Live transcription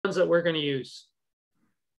ones that we're going to use?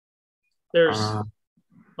 There's, Uh,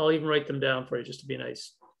 I'll even write them down for you just to be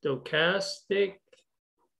nice. Stochastic.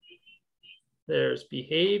 There's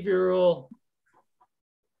behavioral.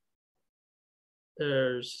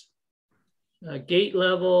 There's gate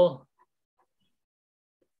level.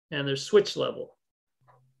 And there's switch level.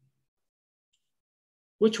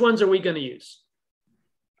 Which ones are we going to use?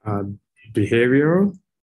 Behavioral,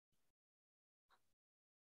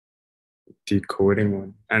 decoding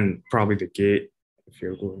one, and probably the gate if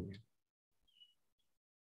you're going in.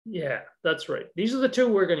 Yeah, that's right. These are the two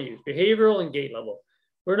we're going to use, behavioral and gate level.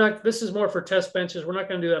 We're not, this is more for test benches. We're not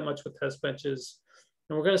going to do that much with test benches.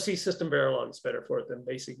 And we're going to see system Verilog is better for it than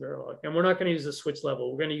basic Verilog. And we're not going to use the switch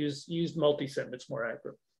level. We're going to use multi-sim. It's more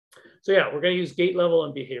accurate. So yeah, we're going to use gate level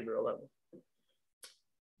and behavioral level.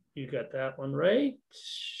 You got that one right.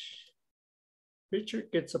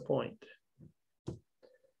 Richard gets a point.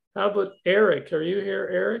 How about Eric? Are you here,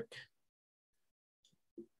 Eric?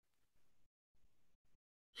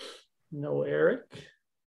 No, Eric.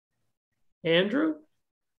 Andrew?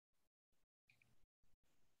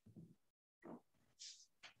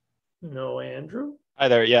 No, Andrew. Hi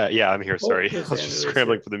there. Yeah, I'm here. Sorry. Oh, I was just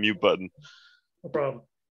scrambling for the mute button. No problem.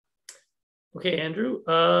 Okay, Andrew.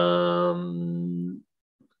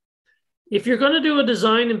 If you're going to do a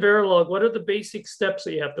design in Verilog, what are the basic steps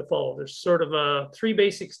that you have to follow? There's sort of 3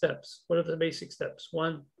 basic steps. What are the basic steps?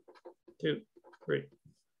 1, 2, 3.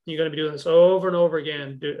 You're going to be doing this over and over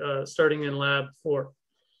again, starting in lab 4.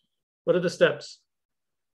 What are the steps?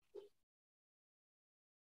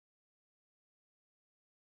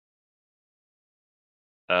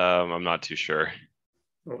 I'm not too sure.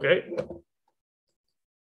 Okay.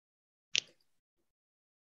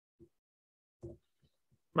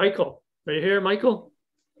 Michael, are you here, Michael?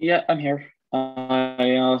 Yeah, I'm here.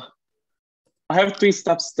 I have 3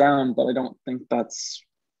 steps down, but I don't think that's,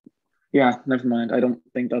 yeah, never mind. I don't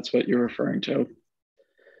think that's what you're referring to.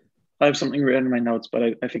 I have something written in my notes, but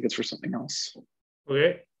I think it's for something else.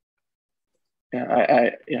 Okay.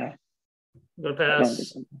 Yeah, yeah. I'm going to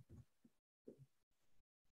pass.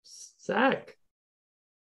 Zach.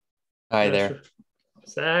 Hi there.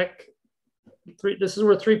 Zach. This is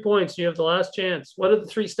worth 3 points. You have the last chance. What are the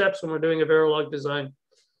 3 steps when we're doing a Verilog design?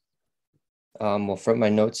 Well, from my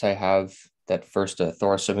notes, I have that first a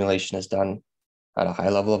Thor simulation is done at a high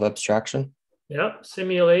level of abstraction. Yep,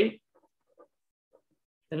 simulate.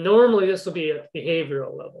 And normally this will be at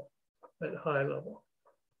behavioral level, at high level.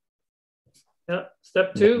 Yeah,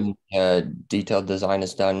 step 2. Detailed design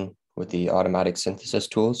is done with the automatic synthesis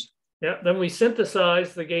tools. Yeah, then we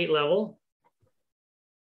synthesize the gate level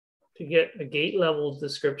to get a gate level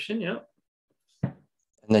description. Yeah. And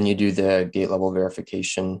then you do the gate level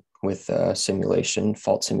verification with simulation,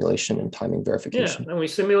 fault simulation, and timing verification. Yeah, and we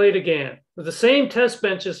simulate again. With the same test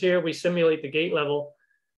benches here, we simulate the gate level,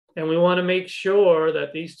 and we want to make sure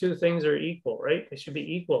that these 2 things are equal, right? They should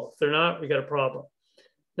be equal. If they're not, we got a problem.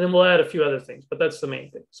 And then we'll add a few other things, but that's the main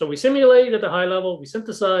thing. So we simulate at the high level, we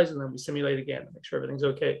synthesize, and then we simulate again to make sure everything's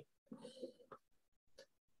okay.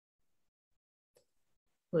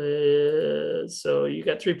 So you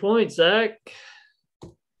got 3 points, Zach.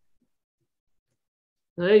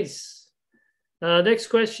 Nice. Next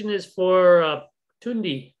question is for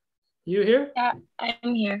Tundi. You here? Yeah,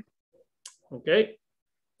 I'm here. Okay.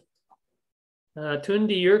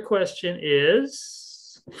 Tundi, your question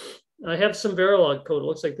is, I have some Verilog code. It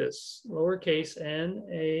looks like this, lowercase n,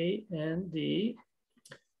 a, n, d.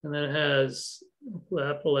 And then it has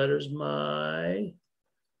capital letters, my,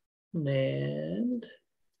 NAND.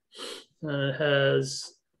 And it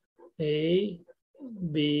has A,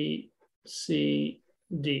 B, C,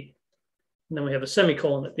 D. And then we have a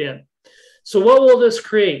semicolon at the end. So what will this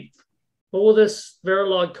create? What will this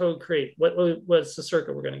Verilog code create? What's the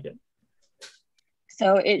circuit we're going to get?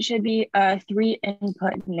 So it should be a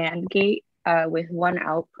 3-input NAND gate with 1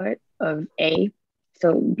 output of A.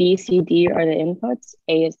 So B, C, D are the inputs.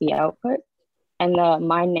 A is the output. And the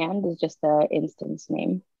my NAND is just the instance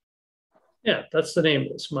name. Yeah, that's the name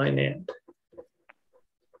of this, my NAND.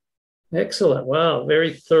 Excellent. Wow,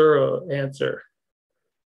 very thorough answer.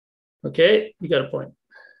 Okay, you got a point.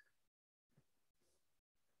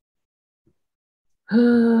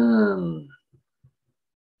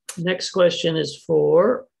 Next question is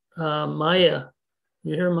for Maya.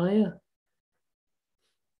 You hear Maya?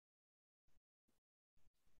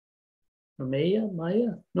 Or Maya?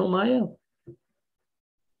 Maya? No, Maya.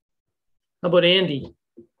 How about Andy?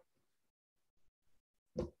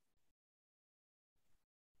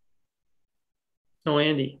 No,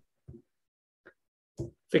 Andy.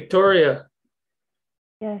 Victoria.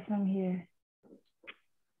 Yes, I'm here.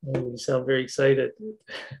 Oh, you sound very excited.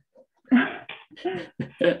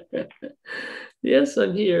 Yes,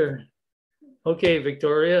 I'm here. Okay,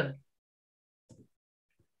 Victoria.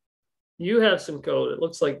 You have some code. It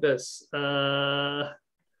looks like this. NAND.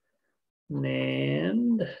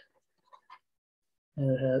 And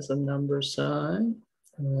it has a number sign.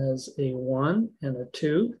 And it has a 1 and a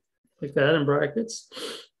 2, like that in brackets.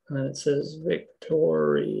 And then it says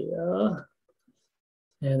Victoria.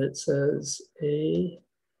 And it says A,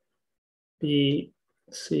 B,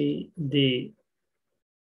 C, D.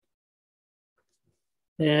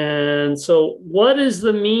 And so what is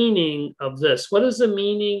the meaning of this? What is the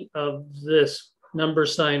meaning of this number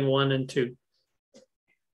sign 1 and 2?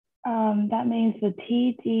 That means the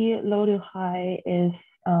TD low to high is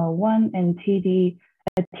 1 and TD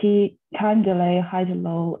time delay high to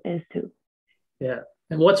low is 2. Yeah.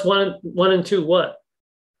 And what's 1 and 2 what?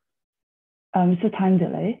 It's a time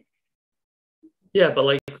delay. Yeah, but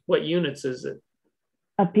like what units is it?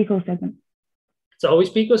 A picosecond. It's always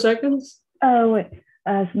picoseconds? Wait,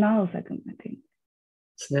 it's nanosecond, I think.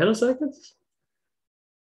 It's nanoseconds?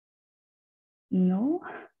 No.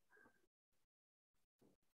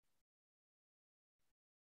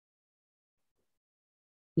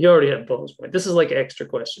 You already have bonus point. This is like an extra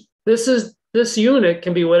question. This unit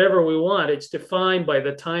can be whatever we want. It's defined by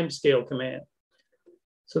the time scale command.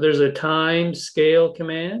 So there's a time scale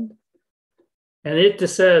command, and it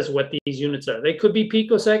just says what these units are. They could be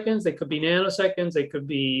picoseconds, they could be nanoseconds, they could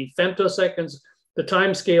be femtoseconds. The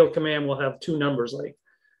time scale command will have two numbers, like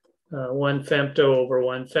 1 femto over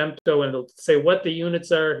 1 femto, and it'll say what the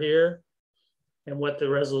units are here and what the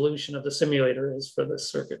resolution of the simulator is for this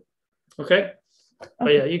circuit. Okay? Oh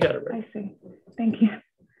yeah, you got it right. I see. Thank you.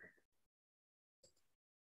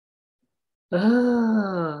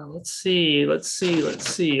 Let's see.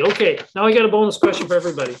 Okay, now I got a bonus question for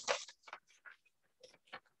everybody.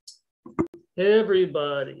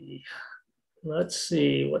 Let's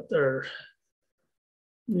see what their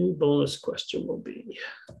new bonus question will be.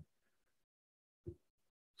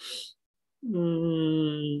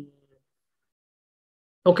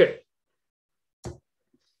 Okay.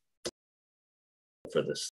 For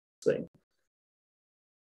this thing.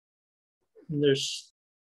 And there's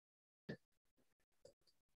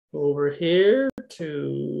over here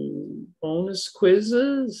to bonus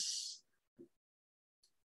quizzes.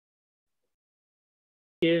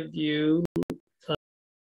 Give you,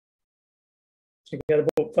 you got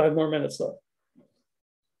about 5 more minutes left.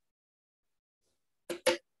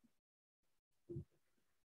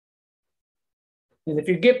 And if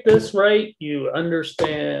you get this right, you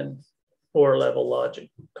understand 4-level logic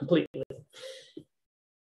completely.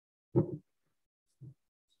 And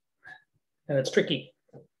it's tricky.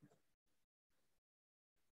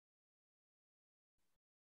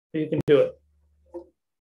 You can do it.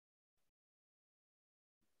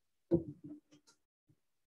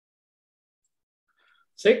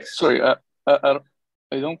 Six? Sorry, I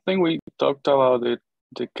don't think we talked about the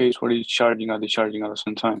case where it's charging at the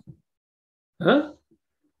same time. Huh?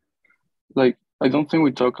 Like, I don't think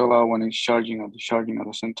we talk about when it's charging at the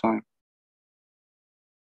same time.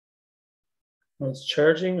 When it's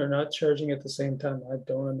charging or not charging at the same time, I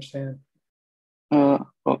don't understand.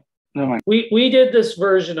 Well, never mind. We did this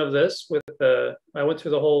version of this with I went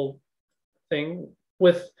through the whole thing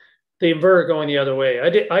with the inverter going the other way. I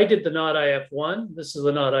did the not IF1. This is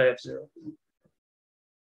the not IF0.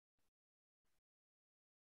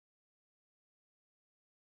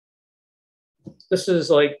 This is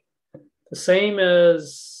like the same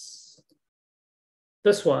as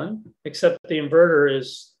this one, except the inverter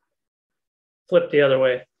is flipped the other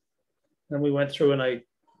way. And we went through and I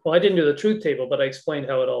didn't do the truth table, but I explained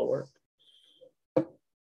how it all worked.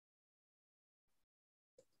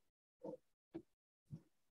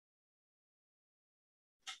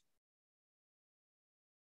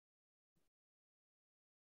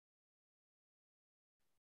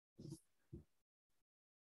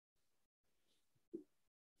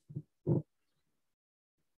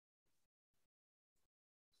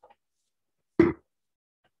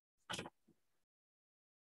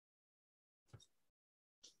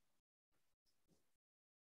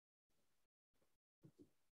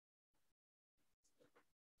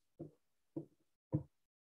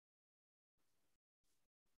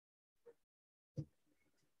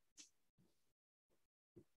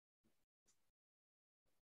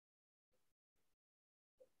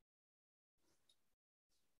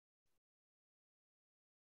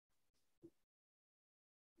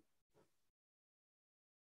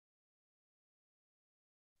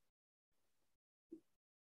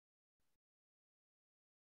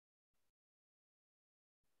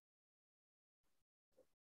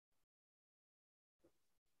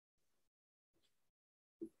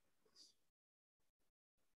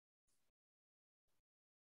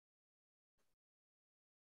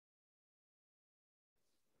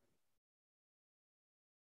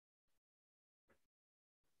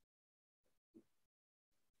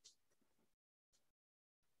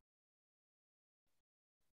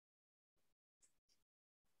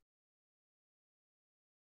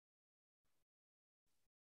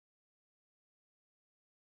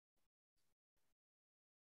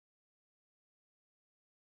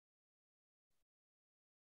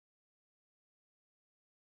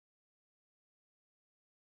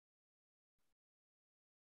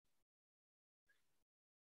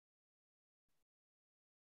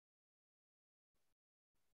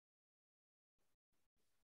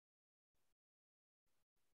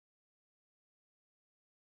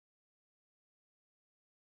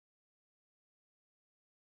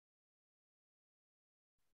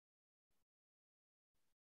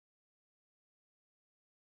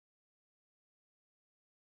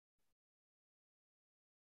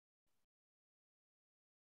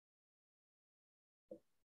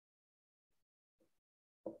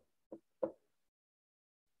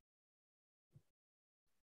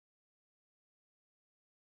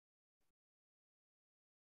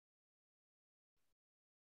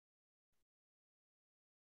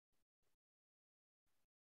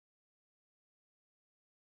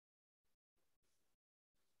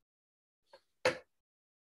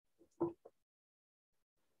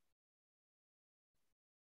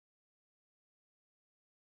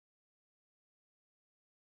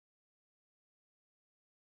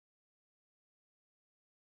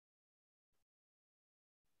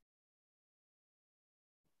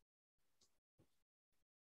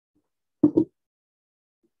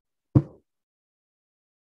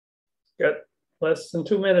 Got less than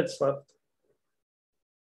 2 minutes left.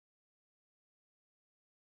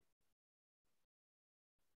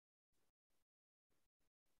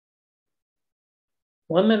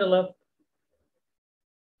 One minute left.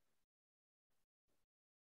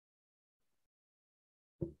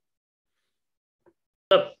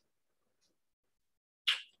 Up.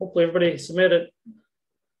 Hopefully everybody submitted.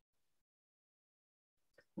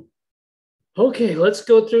 Okay, let's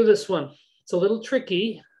go through this one. It's a little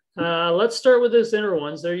tricky. Let's start with those inner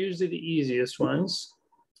ones. They're usually the easiest ones,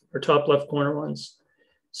 or top left corner ones.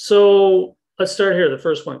 So let's start here. The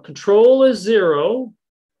first one, control is 0.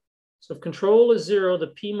 So if control is 0, the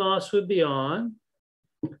PMOS would be on.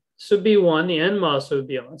 This would be 1, the NMOS would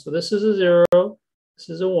be on. So this is a 0, this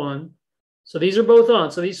is a 1. So these are both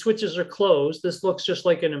on. So these switches are closed. This looks just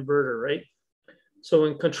like an inverter, right? So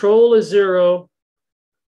when control is 0,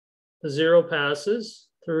 the 0 passes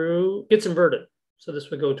through, gets inverted. So this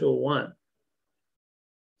would go to a 1.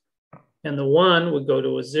 And the 1 would go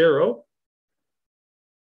to a 0.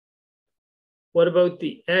 What about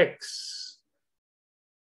the X?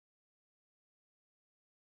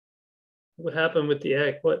 What happened with the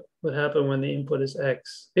X? What would happen when the input is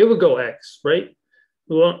X? It would go X, right?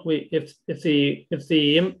 If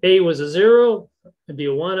the A was a 0, it'd be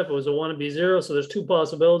a 1. If it was a 1, it'd be 0. So there's two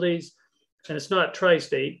possibilities, and it's not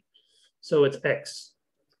tri-state, so it's X.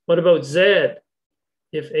 What about Z?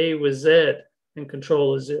 If A was Z and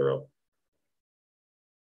control is 0,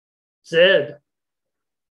 Z.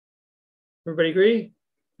 Everybody agree?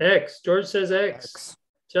 X. George says X.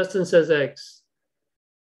 Justin says X.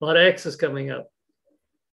 A lot of X's coming up.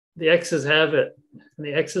 The X's have it, and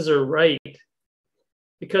the X's are right.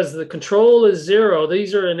 Because the control is 0,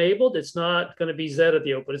 these are enabled, it's not going to be Z at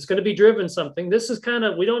the output. It's going to be driven something. This is kind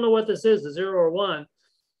of, we don't know what this is, the 0 or 1,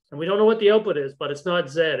 and we don't know what the output is, but it's not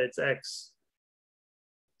Z, it's X.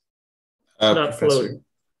 It's not floating.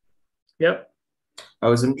 Yep. I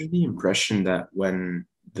was under the impression that when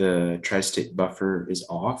the tri-state buffer is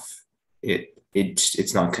off,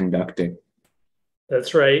 it's not conducting.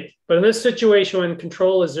 That's right. But in this situation, when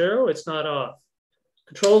control is 0, it's not off.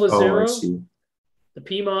 Control is 0. I see. The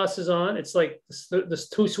PMOS is on. It's like the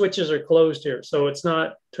two switches are closed here, so it's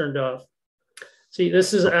not turned off. See,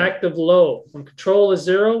 this is active low. When control is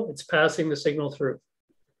 0, it's passing the signal through.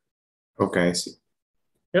 Okay, I see.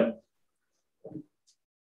 Yep.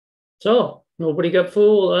 So nobody got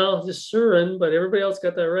fooled. Well, just Surin, but everybody else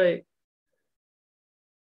got that right.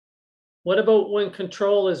 What about when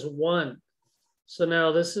control is 1? So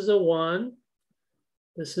now this is a 1.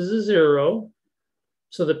 This is a 0.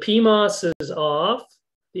 So the PMOS is off.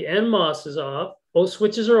 The NMOS is off. Both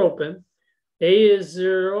switches are open. A is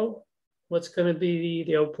 0. What's going to be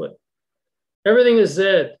the output? Everything is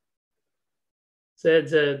Z. Z,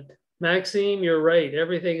 Z. Maxime, you're right.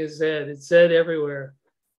 Everything is Z. It's Z everywhere.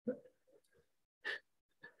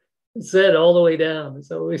 It's Z all the way down.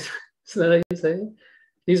 It's always, isn't that how you say it?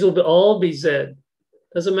 These will all be Z.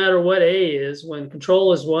 Doesn't matter what A is. When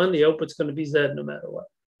control is 1, the output's going to be Z no matter what.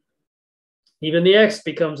 Even the X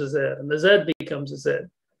becomes a Z, and the Z becomes a Z.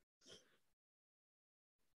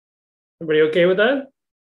 Everybody okay with that?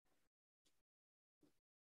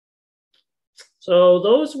 So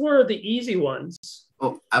those were the easy ones.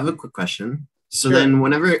 Oh, I have a quick question. So Sure. then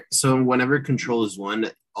whenever control is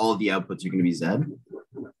 1, all the outputs are going to be Z?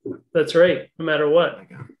 That's right, no matter what.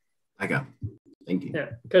 I got. Thank you. Yeah,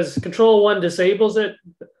 because control 1 disables it,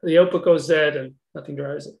 the output goes Z and nothing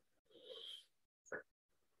drives it.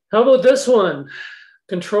 How about this one?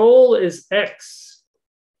 Control is X.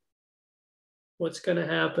 What's going to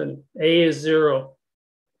happen? A is 0.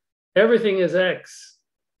 Everything is X.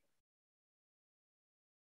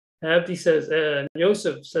 Abdi says,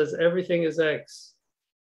 Joseph says everything is X.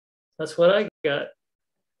 That's what I got.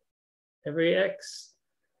 Every X.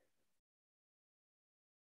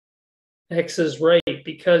 X is right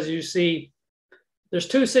because you see, there's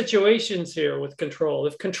two situations here with control.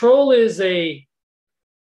 If control is a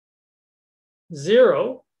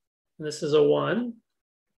 0, and this is a 1,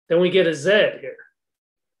 then we get a Z here.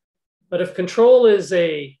 But if control is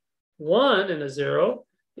a 1 and a 0,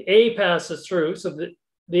 the A passes through, so the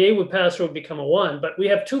A would pass through and become a 1. But we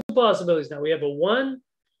have two possibilities now. We have a 1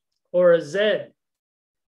 or a Z.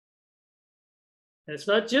 And it's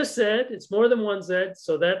not just Z, it's more than one Z,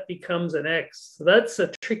 so that becomes an X. So that's a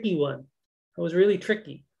tricky one. That was really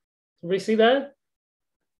tricky. Everybody see that?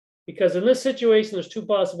 Because in this situation, there's two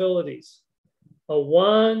possibilities. A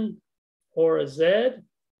 1 or a Z,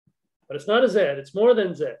 but it's not a Z, it's more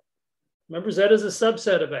than Z. Remember, Z is a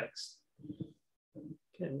subset of X.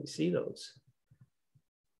 Can we see those?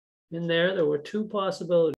 In there were two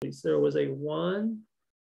possibilities. There was a 1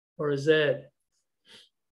 or a Z.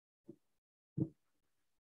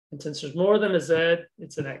 And since there's more than a Z,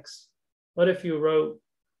 it's an X. What if you wrote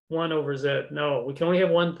 1 over Z? No, we can only have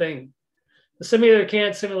one thing. The simulator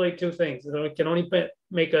can't simulate two things. It can only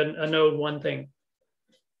make a node one thing.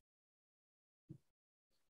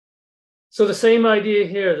 So the same idea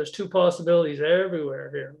here, there's two possibilities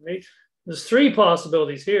everywhere here, right? There's three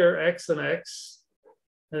possibilities here, X and X.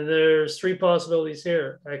 And there's three possibilities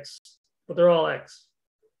here, X, but they're all X.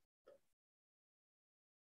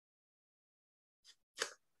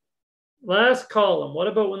 Last column, what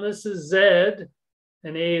about when this is Z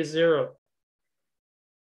and A is 0?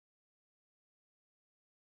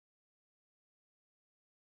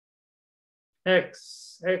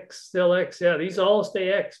 X, still X. Yeah, these all stay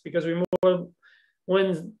X because we move.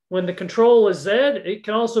 When the control is Z, it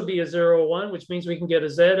can also be a 0 or 1, which means we can get a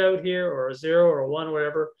Z out here or a 0 or a 1,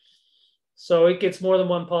 whatever. So it gets more than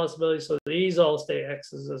one possibility. So these all stay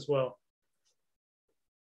X's as well.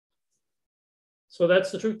 So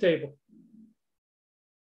that's the truth table.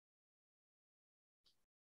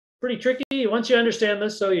 Pretty tricky. Once you understand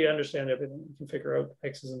this, so you understand everything. You can figure out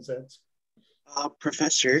X's and Z's.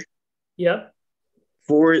 Professor? Yeah.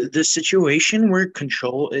 For the situation where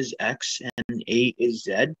control is X and A is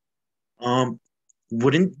Z,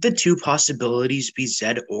 wouldn't the two possibilities be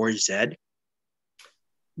Z or Z?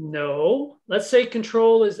 No. Let's say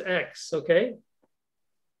control is X, okay?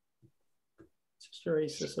 Just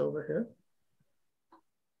erase this over here.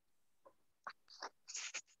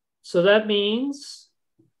 So that means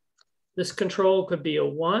this control could be a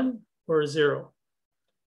 1 or a 0.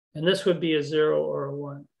 And this would be a 0 or a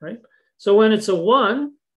 1, right? So when it's a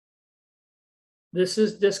 1, this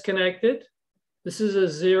is disconnected. This is a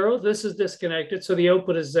 0. This is disconnected. So the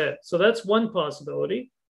output is Z. So that's one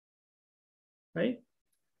possibility, right?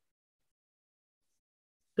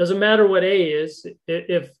 Doesn't matter what A is.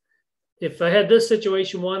 If I had this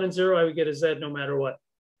situation 1 and 0, I would get a Z no matter what.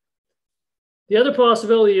 The other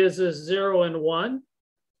possibility is 0 and 1.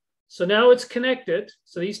 So now it's connected.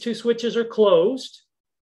 So these two switches are closed.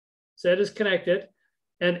 Z is connected.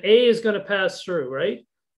 And A is going to pass through, right?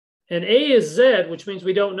 And A is Z, which means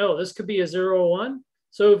we don't know. This could be a 0 or 1.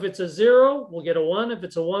 So if it's a 0, we'll get a 1. If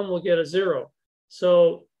it's a 1, we'll get a 0.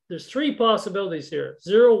 So there's three possibilities here,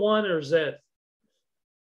 0, 1, or Z.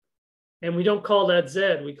 And we don't call that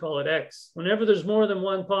Z, we call it X. Whenever there's more than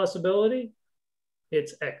one possibility,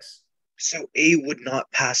 it's X. So A would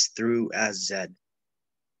not pass through as Z?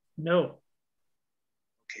 No.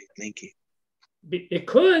 Okay, thank you. It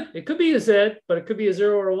could be a Z, but it could be a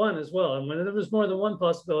 0 or a 1 as well. And whenever there's more than one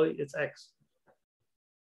possibility, it's X.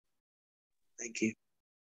 Thank you.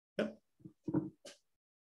 Yep.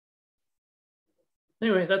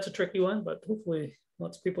 Anyway, that's a tricky one, but hopefully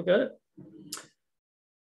lots of people got it.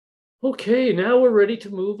 Okay, now we're ready to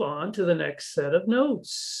move on to the next set of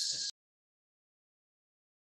notes.